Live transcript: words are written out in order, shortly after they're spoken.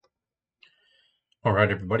All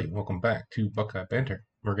right, everybody, welcome back to Buckeye Banter.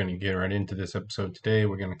 We're going to get right into this episode today.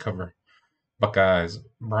 We're going to cover Buckeyes,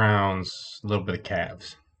 Browns, a little bit of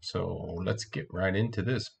Cavs. So let's get right into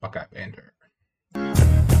this Buckeye Banter.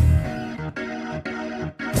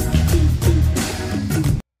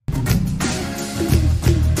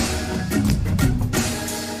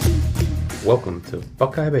 Welcome to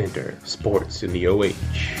Buckeye Banter, Sports in the OH.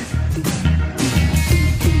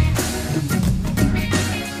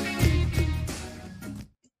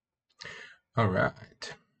 All right.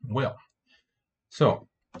 Well, so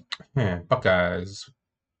Buckeyes.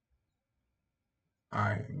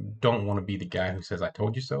 I don't want to be the guy who says I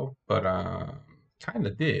told you so, but kind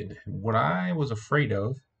of did. What I was afraid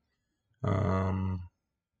of, um,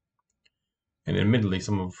 and admittedly,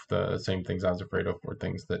 some of the same things I was afraid of were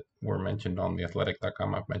things that were mentioned on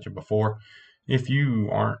theathletic.com I've mentioned before. If you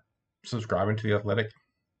aren't subscribing to The Athletic,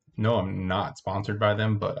 no, I'm not sponsored by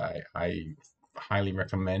them, but I highly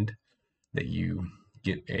recommend that you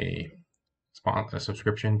get a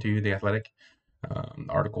subscription to The Athletic.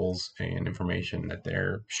 Articles and information that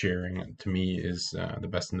they're sharing to me is the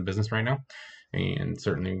best in the business right now, and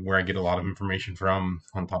certainly where I get a lot of information from,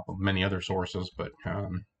 on top of many other sources. But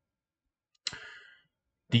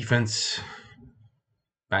defense,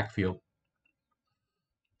 backfield,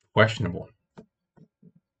 questionable.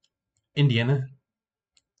 Indiana,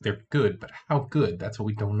 they're good, but how good? That's what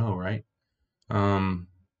we don't know, right?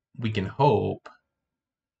 We can hope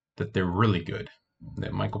that they're really good,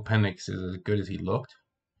 that Michael Penix is as good as he looked.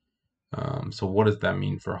 So what does that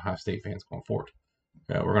mean for Ohio State fans going forward?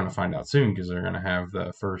 We're going to find out soon because they're going to have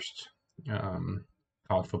the first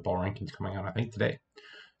college football rankings coming out, I think, today.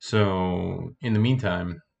 So in the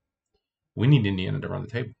meantime, we need Indiana to run the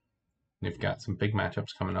table. They've got some big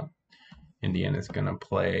matchups coming up. Indiana's going to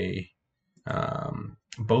play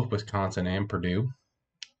both Wisconsin and Purdue.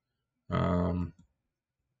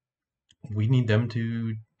 We need them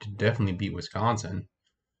to definitely beat Wisconsin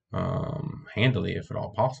handily, if at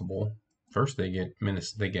all possible. First, they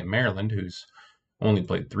get Maryland, who's only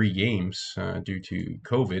played 3 games due to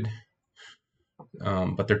COVID,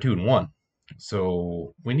 but they're 2-1.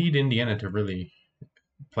 So we need Indiana to really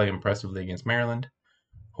play impressively against Maryland.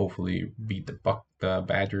 Hopefully, beat the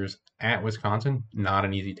Badgers at Wisconsin. Not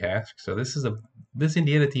an easy task. So this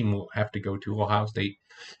Indiana team will have to go to Ohio State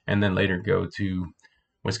and then later go to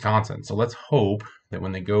Wisconsin. So let's hope that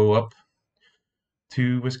when they go up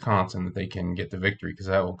to Wisconsin that they can get the victory, because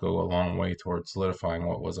that will go a long way towards solidifying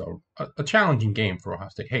what was a challenging game for Ohio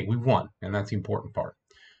State. Hey, we won, and that's the important part.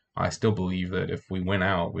 I still believe that if we win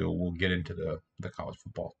out, we'll get into the college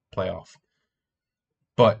football playoff.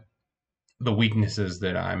 But the weaknesses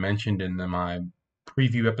that I mentioned in my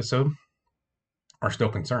preview episode are still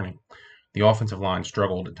concerning. The offensive line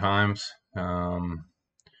struggled at times,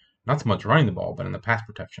 not so much running the ball, but in the pass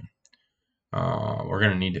protection. We're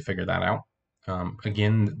going to need to figure that out.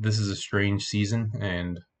 Again, this is a strange season,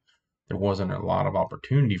 and there wasn't a lot of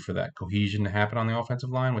opportunity for that cohesion to happen on the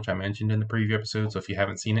offensive line, which I mentioned in the preview episode. So if you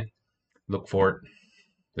haven't seen it, look for it.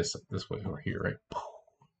 This way over here, right?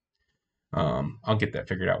 I'll get that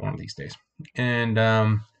figured out one of these days. And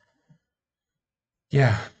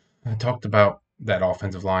yeah, I talked about that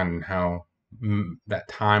offensive line and how that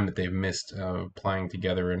time that they've missed playing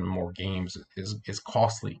together in more games is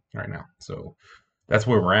costly right now. So that's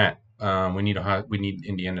where we're at. We need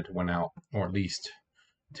Indiana to win out, or at least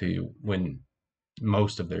to win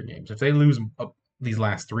most of their games. If they lose these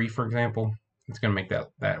last 3, for example, it's going to make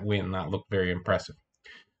that win not look very impressive.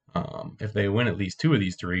 If they win at least 2 of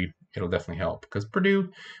these 3, it'll definitely help, because Purdue,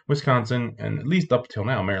 Wisconsin, and at least up till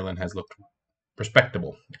now, Maryland has looked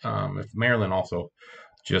respectable. If Maryland also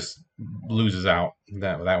just loses out,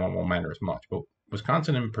 that one won't matter as much. But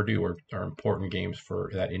Wisconsin and Purdue are important games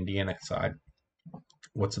for that Indiana side.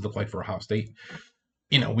 What's it look like for Ohio State?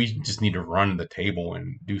 We just need to run the table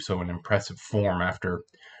and do so in impressive form after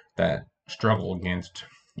that struggle against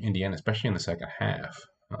Indiana, especially in the second half.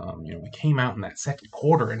 We came out in that second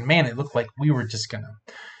quarter, and man, it looked like we were just gonna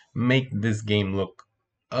make this game look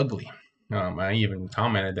ugly. I even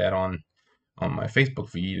commented that on my Facebook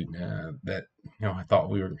feed that I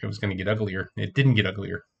thought it was going to get uglier. It didn't get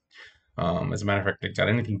uglier. As a matter of fact, it got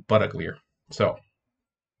anything but uglier. So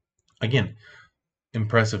again,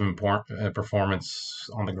 impressive performance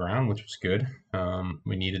on the ground, which was good.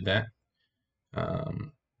 We needed that.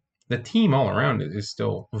 The team all around it is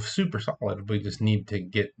still super solid. We just need to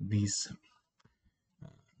get these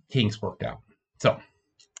kinks worked out. So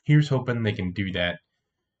here's hoping they can do that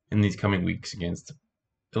in these coming weeks against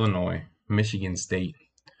Illinois, Michigan State,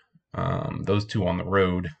 those 2 on the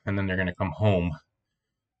road, and then they're going to come home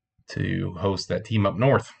to host that team up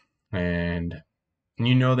north. And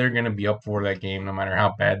You know they're going to be up for that game, no matter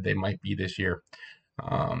how bad they might be this year.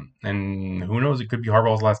 And who knows? It could be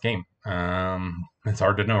Harbaugh's last game. It's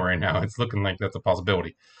hard to know right now. It's looking like that's a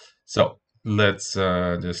possibility. So let's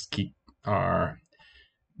just keep our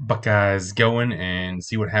Buckeyes going and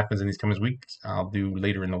see what happens in these coming weeks. I'll do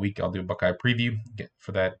later in the week. I'll do a Buckeye preview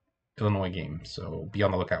for that Illinois game. So be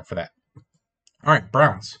on the lookout for that. All right,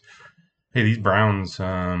 Browns. Hey, these Browns.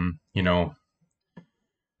 What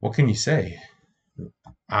can you say?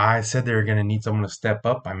 I said they were going to need someone to step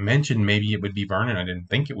up. I mentioned maybe it would be Vernon. I didn't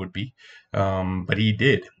think it would be, but he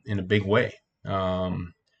did in a big way. I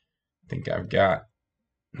think I've got.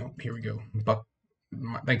 Oh, here we go.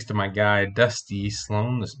 Thanks to my guy Dusty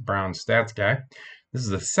Sloan, this Brown stats guy. This is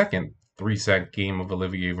the second 3-sack game of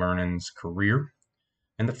Olivier Vernon's career,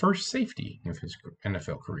 and the first safety of his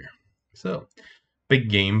NFL career. So, big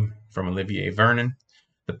game from Olivier Vernon.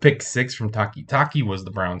 The pick 6 from Taki was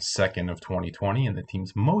the Browns' second of 2020 and the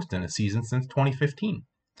team's most in a season since 2015.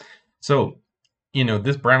 So,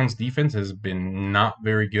 this Browns defense has been not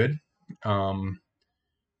very good.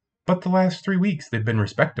 But the last 3 weeks, they've been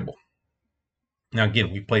respectable. Now,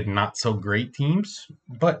 again, we played not so great teams,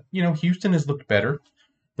 but, Houston has looked better.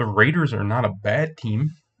 The Raiders are not a bad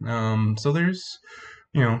team. So there's,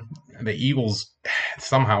 the Eagles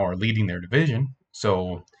somehow are leading their division.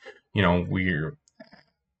 So,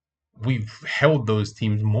 we've held those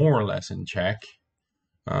teams more or less in check.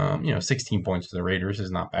 16 points to the Raiders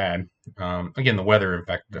is not bad. Again, the weather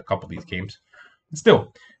affected a couple of these games.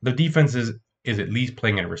 Still, the defense is at least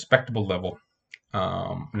playing at a respectable level.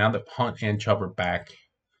 Now that Hunt and Chubb are back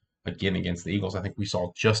again against the Eagles, I think we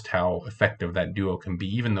saw just how effective that duo can be.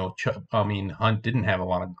 Even though Hunt didn't have a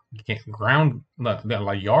lot of ground, a lot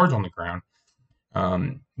of yards on the ground.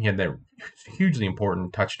 He had that hugely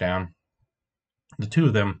important touchdown. The two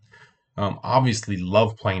of them obviously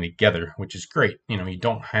love playing together, which is great. You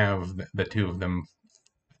don't have the two of them,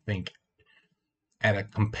 I think, at a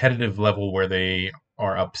competitive level where they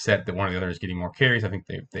are upset that one or the other is getting more carries. I think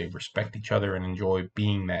they respect each other and enjoy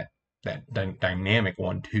being that dynamic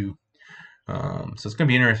 1-2. So it's going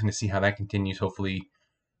to be interesting to see how that continues. Hopefully,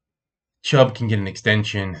 Chubb can get an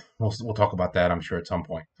extension. We'll talk about that, I'm sure, at some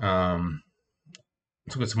point.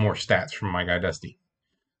 Let's look at some more stats from my guy Dusty.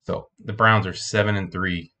 So the Browns are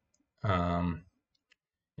 7-3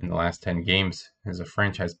 in the last 10 games. As a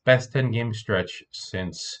franchise best 10-game stretch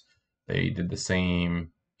since they did the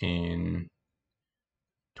same in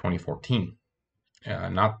 2014.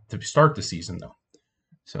 Not to start the season, though.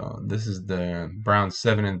 So this is the Browns'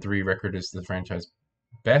 7-3 record is the franchise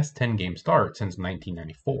best 10-game start since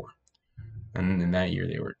 1994. And in that year,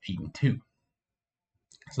 they were 8-2.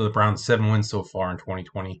 So the Browns' 7 wins so far in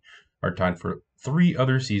 2020 are tied for 3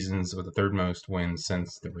 other seasons with the third most wins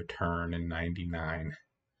since the return in 99.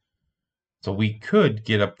 So we could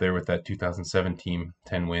get up there with that 2007 team,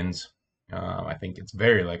 10 wins. I think it's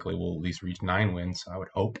very likely we'll at least reach 9 wins, I would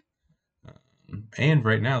hope. And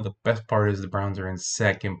right now, the best part is the Browns are in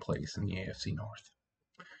second place in the AFC North.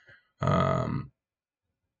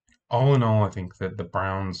 All in all, I think that the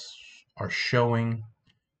Browns are showing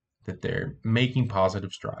that they're making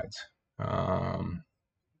positive strides.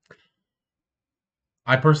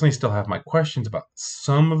 I personally still have my questions about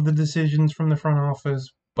some of the decisions from the front office,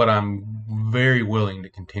 but I'm very willing to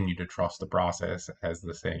continue to trust the process, as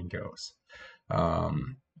the saying goes. I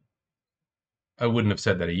wouldn't have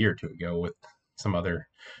said that a year or two ago with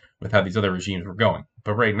how these other regimes were going.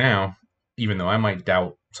 But right now, even though I might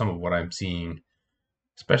doubt some of what I'm seeing,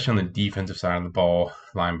 especially on the defensive side of the ball,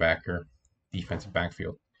 linebacker, defensive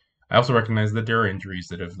backfield, I also recognize that there are injuries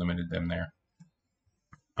that have limited them there.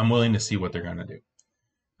 I'm willing to see what they're going to do.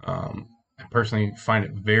 I personally find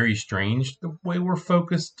it very strange the way we're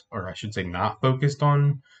focused, or I should say not focused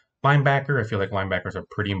on linebacker. I feel like linebackers are a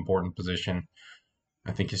pretty important position.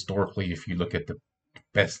 I think historically, if you look at the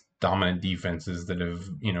best dominant defenses that have,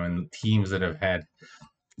 and the teams that have had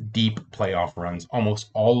deep playoff runs, almost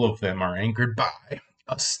all of them are anchored by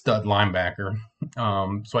a stud linebacker.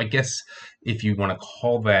 So I guess if you want to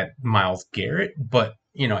call that Myles Garrett, but,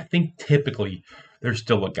 I think typically there's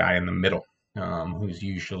still a guy in the middle who's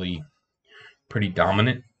usually pretty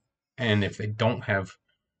dominant. And if they don't have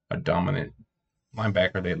a dominant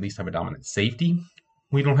linebacker, they at least have a dominant safety.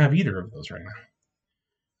 We don't have either of those right now.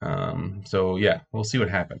 So yeah, we'll see what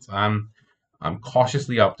happens. I'm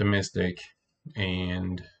cautiously optimistic,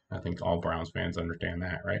 and I think all Browns fans understand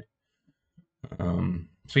that, right?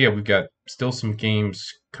 So yeah, we've got still some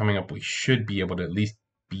games coming up. We should be able to at least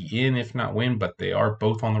be in, if not win, but they are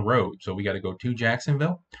both on the road. So we got to go to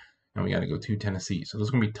Jacksonville and we got to go to Tennessee. So those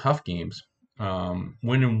are going to be tough games.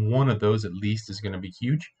 Winning one of those at least is going to be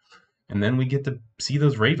huge. And then we get to see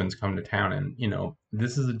those Ravens come to town. And,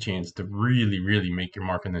 this is a chance to really, really make your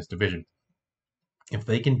mark in this division. If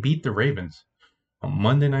they can beat the Ravens on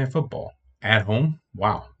Monday Night Football at home,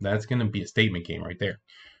 wow, that's going to be a statement game right there.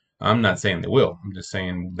 I'm not saying they will. I'm just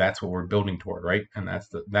saying that's what we're building toward, right? And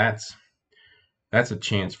that's a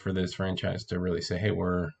chance for this franchise to really say, hey,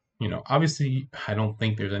 obviously, I don't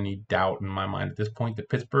think there's any doubt in my mind at this point that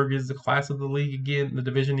Pittsburgh is the class of the league again, the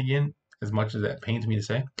division again, as much as that pains me to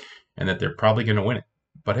say, and that they're probably going to win it.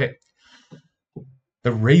 But hey,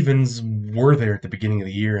 the Ravens were there at the beginning of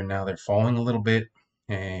the year, and now they're falling a little bit.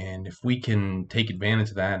 And if we can take advantage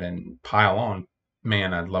of that and pile on,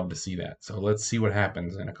 man, I'd love to see that. So let's see what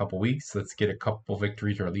happens in a couple weeks. Let's get a couple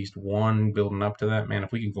victories or at least one building up to that. Man,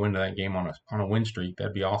 if we can go into that game on a win streak,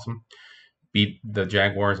 that'd be awesome. Beat the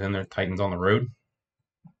Jaguars and their Titans on the road.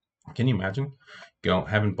 Can you imagine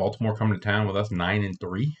having Baltimore come to town with us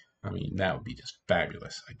 9-3? I mean, that would be just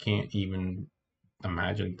fabulous. I can't even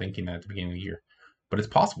imagine thinking that at the beginning of the year, but it's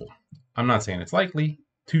possible. I'm not saying it's likely.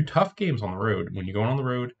 2 tough games on the road. When you're going on the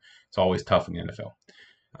road, it's always tough in the NFL.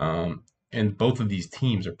 And both of these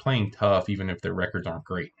teams are playing tough, even if their records aren't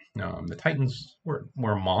great. The Titans were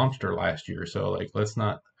a monster last year, so let's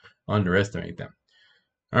not underestimate them.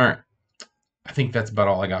 All right, I think that's about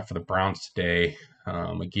all I got for the Browns today.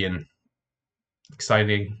 Again,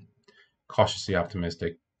 exciting, cautiously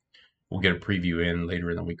optimistic. We'll get a preview in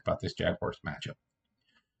later in the week about this Jaguars matchup.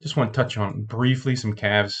 Just want to touch on briefly some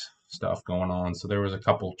Cavs stuff going on. So there was a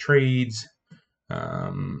couple trades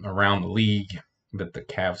around the league that the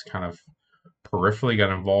Cavs kind of peripherally got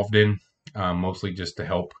involved in, mostly just to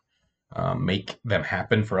help make them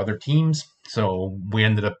happen for other teams. So we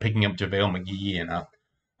ended up picking up JaVale McGee and I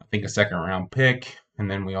think a second round pick,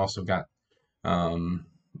 and then we also got I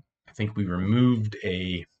think we removed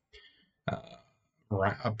a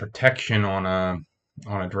protection on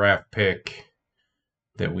a draft pick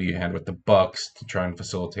that we had with the Bucks to try and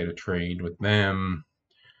facilitate a trade with them.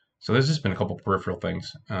 So there's just been a couple peripheral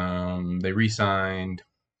things. They re-signed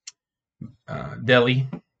Delly,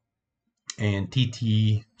 and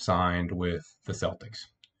TT signed with the Celtics.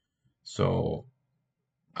 So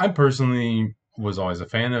I personally was always a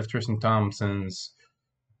fan of Tristan Thompson's,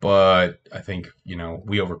 but I think,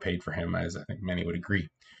 we overpaid for him, as I think many would agree.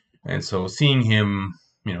 And so seeing him,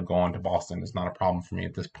 go on to Boston is not a problem for me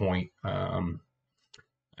at this point. I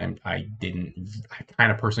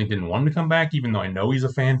kind of personally didn't want him to come back, even though I know he's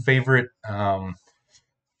a fan favorite.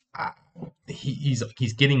 He's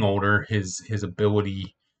getting older. His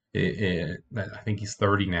ability, I think he's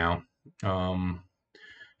 30 now.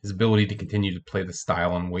 His ability to continue to play the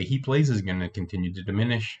style and way he plays is going to continue to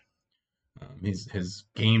diminish. His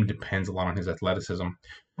game depends a lot on his athleticism.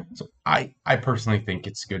 So I personally think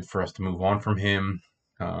it's good for us to move on from him.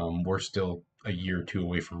 We're still a year or two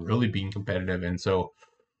away from really being competitive, and so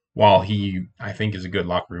while he, I think, is a good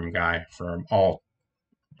locker room guy from all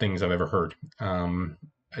things I've ever heard,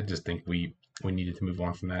 I just think we needed to move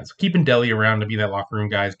on from that. So keeping Delly around to be that locker room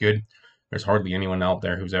guy is good. There's hardly anyone out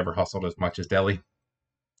there who's ever hustled as much as Delly,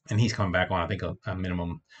 and he's coming back on, I think, a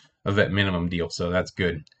vet minimum deal, so that's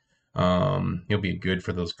good. He'll be good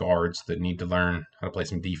for those guards that need to learn how to play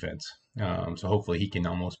some defense. So hopefully he can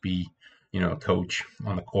almost be, a coach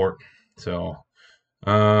on the court. So,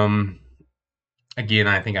 again,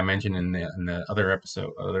 I think I mentioned in the other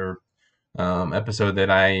episode, that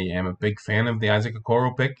I am a big fan of the Isaac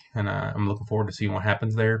Okoro pick, and I'm looking forward to seeing what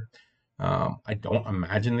happens there. I don't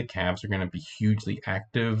imagine the Cavs are going to be hugely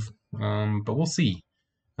active, but we'll see.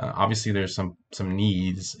 Obviously, there's some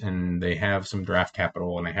needs, and they have some draft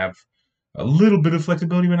capital, and they have a little bit of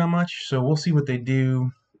flexibility, but not much. So we'll see what they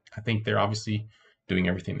do. I think they're obviously doing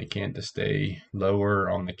everything they can to stay lower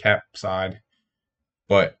on the cap side,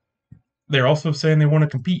 but they're also saying they want to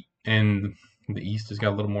compete, and the East has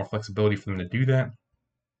got a little more flexibility for them to do that.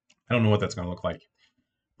 I don't know what that's going to look like,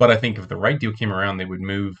 but I think if the right deal came around, they would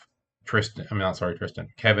move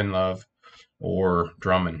Kevin Love or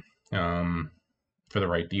Drummond for the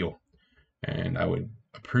right deal, and I would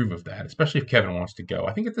approve of that, especially if Kevin wants to go.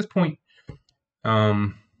 I think at this point,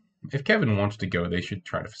 if Kevin wants to go, they should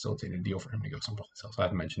try to facilitate a deal for him to go someplace else.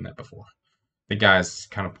 I've mentioned that before. The guy's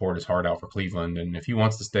kind of poured his heart out for Cleveland, and if he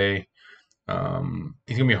wants to stay, he's going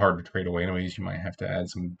to be hard to trade away. Anyways, you might have to add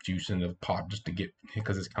some juice into the pot just to get,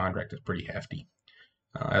 because his contract is pretty hefty.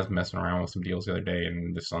 I was messing around with some deals the other day,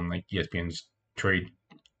 and this on ESPN's trade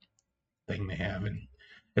thing they have, and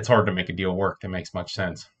it's hard to make a deal work that makes much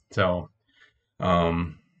sense. So,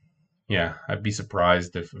 yeah, I'd be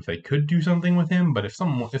surprised if they could do something with him. But if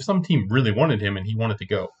some team really wanted him and he wanted to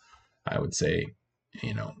go, I would say,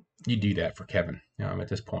 you do that for Kevin at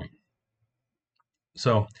this point.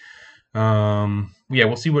 So, Yeah,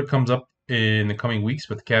 we'll see what comes up in the coming weeks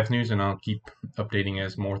with the Cavs news, and I'll keep updating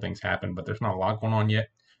as more things happen. But there's not a lot going on yet.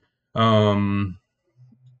 Um,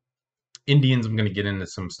 Indians, I'm going to get into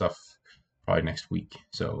some stuff probably next week.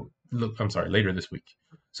 So look, I'm sorry, later this week.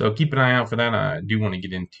 So keep an eye out for that. I do want to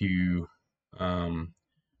get into um,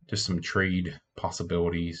 just some trade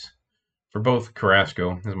possibilities for both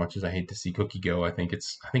Carrasco. As much as I hate to see Cookie go, I think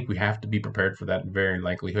we have to be prepared for that very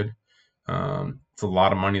likelihood. It's a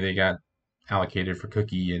lot of money they got allocated for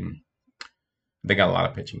Cookie, and they got a lot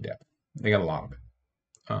of pitching depth. They got a lot of it.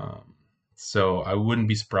 Um, so I wouldn't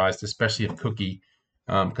be surprised, especially if Cookie,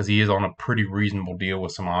 because he is on a pretty reasonable deal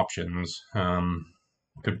with some options,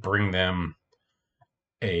 could bring them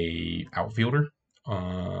a outfielder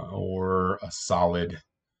or a solid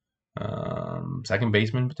second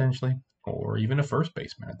baseman potentially, or even a first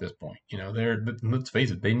baseman at this point. You know, let's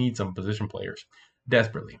face it, they need some position players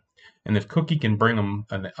desperately, and if Cookie can bring them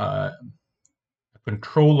a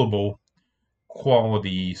controllable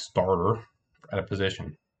quality starter at a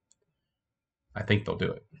position, I think they'll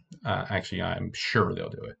do it. Actually, I'm sure they'll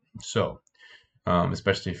do it. So,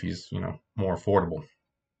 especially if he's more affordable.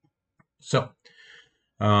 So,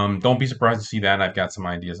 don't be surprised to see that. I've got some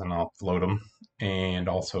ideas and I'll float them. And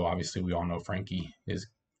also, obviously, we all know Frankie is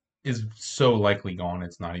so likely gone.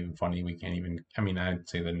 It's not even funny. We can't even. I mean, I'd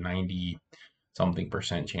say the 90 something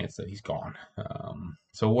percent chance that he's gone.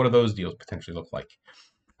 So, what do those deals potentially look like?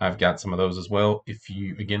 I've got some of those as well. If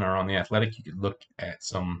you again are on the Athletic, you could look at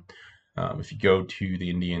some. If you go to the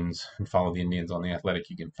Indians and follow the Indians on the Athletic,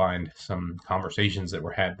 you can find some conversations that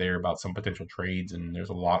were had there about some potential trades, and there's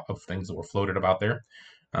a lot of things that were floated about there.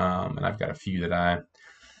 And I've got a few that I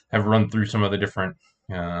have run through some of the different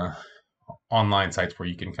uh, online sites where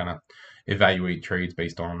you can kind of evaluate trades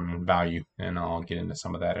based on value, and I'll get into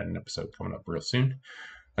some of that in an episode coming up real soon.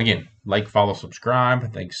 Again, like, follow,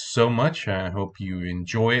 subscribe. Thanks so much. I hope you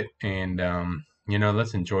enjoy it, and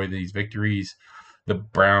let's enjoy these victories. The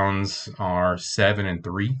Browns are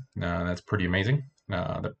 7-3. That's pretty amazing.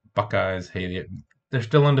 The Buckeyes, hey, they're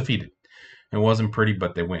still undefeated. It wasn't pretty,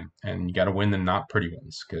 but they win, and you got to win the not pretty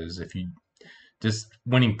ones, because if you just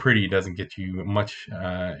winning pretty doesn't get you much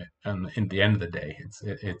in the end of the day.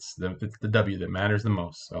 It's the W that matters the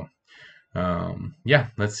most. So yeah,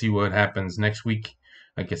 let's see what happens next week.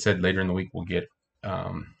 Like I said, later in the week we'll get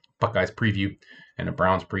Buckeyes preview and a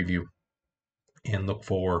Browns preview, and look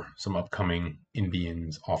for some upcoming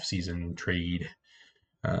Indians offseason trade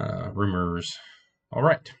rumors. All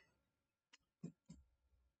right.